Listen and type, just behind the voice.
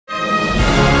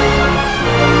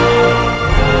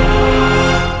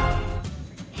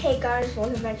guys,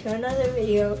 welcome back to another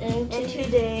video. And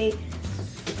today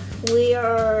we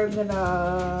are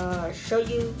gonna show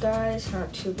you guys how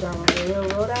to download the real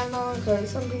road addon because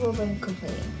some people have been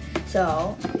complaining.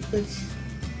 So let's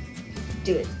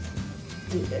do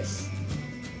this.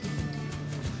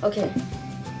 Okay.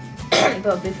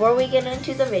 But before we get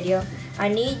into the video, I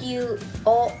need you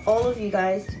all of you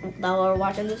guys that are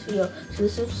watching this video to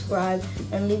subscribe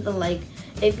and leave a like.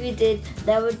 If you did,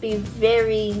 that would be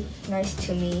very nice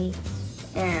to me,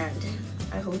 and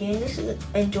I hope you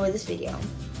enjoy this video.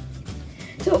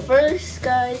 So first,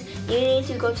 guys, you need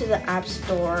to go to the App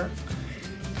Store.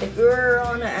 If you're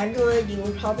on Android, you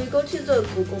will probably go to the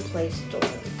Google Play Store.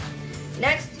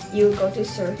 Next, you go to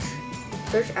search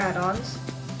add-ons,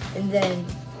 and then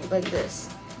like this.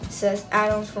 It says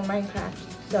add-ons for Minecraft.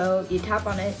 So you tap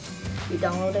on it, you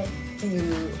download it, and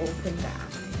you open the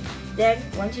app. Then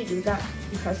once you do that,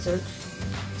 you press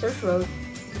search road,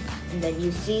 and then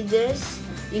you see this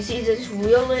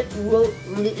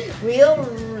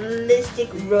realistic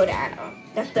road add-on.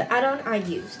 That's the add-on I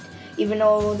used, even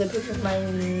though the pictures might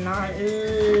not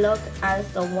look as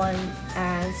the one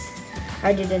as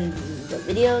I did in the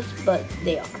videos, but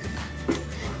they are.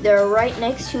 They're right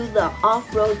next to the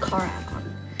off-road car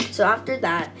add-on. So after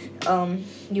that,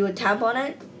 you would tap on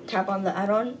it, tap on the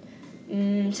add-on.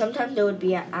 Sometimes there would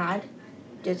be an ad.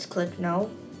 Just click no,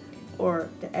 or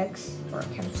the X, or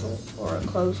cancel, or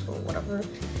close, or whatever.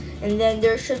 And then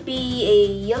there should be a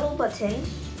yellow button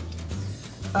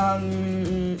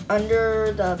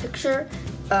under the picture.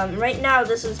 Right now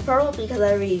this is purple because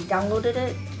I already downloaded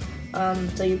it.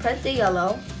 So you press the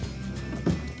yellow.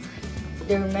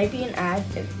 There might be an ad.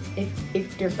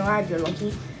 If there's no ad, you're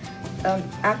lucky.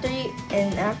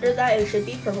 After that, it should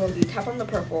be purple. You tap on the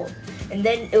purple, and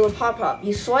then it will pop up.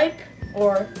 You swipe,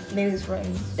 or maybe it's right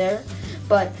there,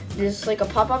 but there's like a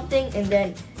pop-up thing, and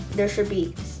then there should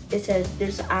be. It says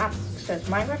there's an app. It says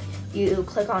Minecraft. You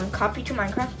click on copy to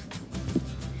Minecraft,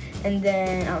 and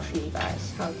then I'll show you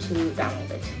guys how to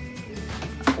download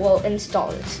it. Well,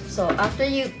 install it. So after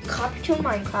you copy to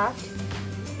Minecraft,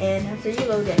 and after you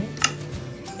load in,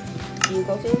 you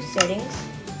go to settings,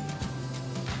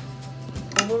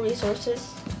 global resources,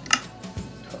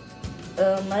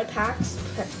 my packs,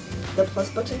 the plus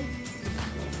button,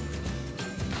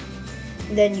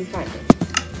 then you find it.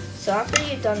 So after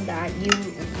you've done that, you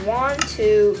want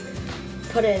to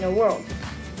put it in a world.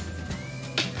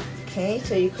 Okay,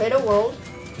 so you create a world.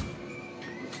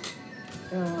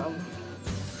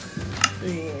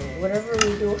 Whatever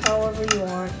you do, however you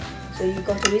want. So you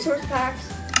go to resource packs.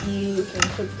 You can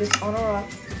click this on or off,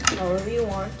 however you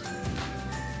want.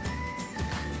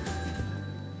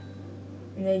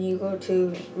 And then you go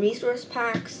to resource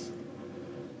packs,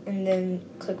 and then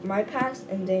click my packs,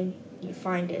 and then you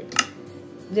find it.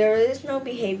 There is no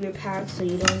behavior pack, so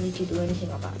you don't need to do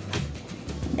anything about that.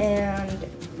 And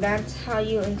that's how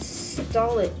you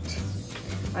install it.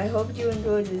 I hope you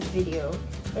enjoyed this video.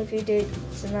 If you did,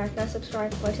 smash that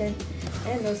subscribe button,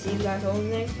 and I'll see you guys all in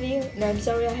the next video. And I'm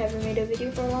sorry I haven't made a video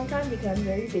for a long time because I'm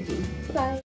very busy. Bye.